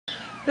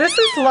This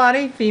is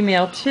Lottie,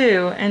 female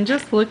too, and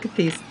just look at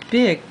these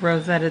big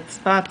rosetted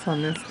spots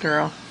on this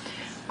girl.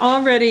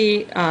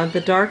 Already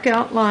the dark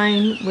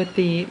outline with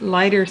the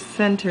lighter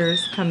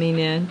centers coming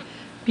in.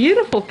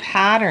 Beautiful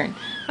pattern.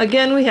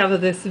 Again, we have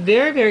this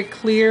very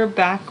clear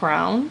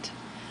background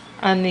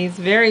and these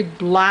very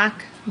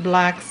black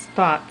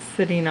spots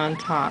sitting on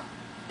top.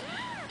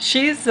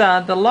 She's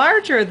the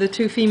larger of the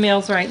two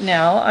females right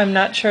now. I'm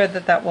not sure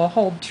that that will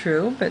hold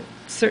true, but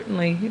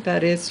certainly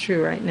that is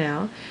true right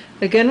now.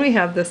 Again, we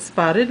have the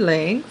spotted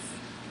legs.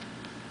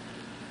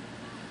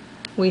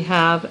 We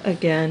have,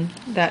 again,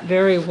 that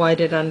very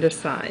whited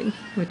underside,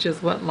 which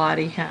is what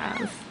Lottie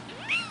has.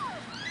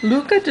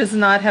 Luca does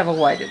not have a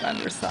whited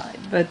underside,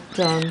 but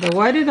the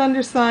whited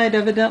underside,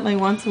 evidently,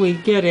 once we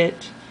get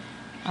it,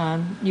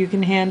 you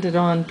can hand it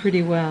on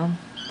pretty well.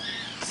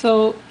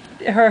 So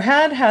her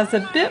head has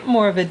a bit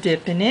more of a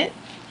dip in it.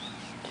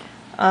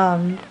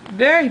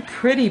 Very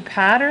pretty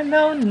pattern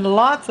though, and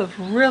lots of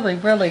really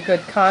good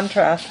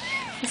contrast.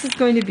 This is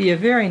going to be a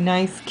very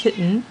nice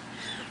kitten.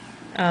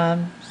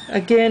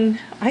 Again,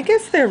 I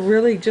guess they're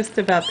really just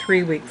about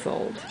 3 weeks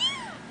old.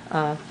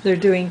 They're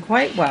doing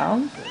quite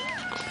well.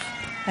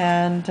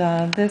 And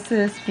this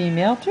is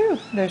female too.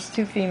 There's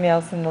 2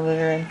 females in the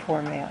litter and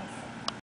 4 males.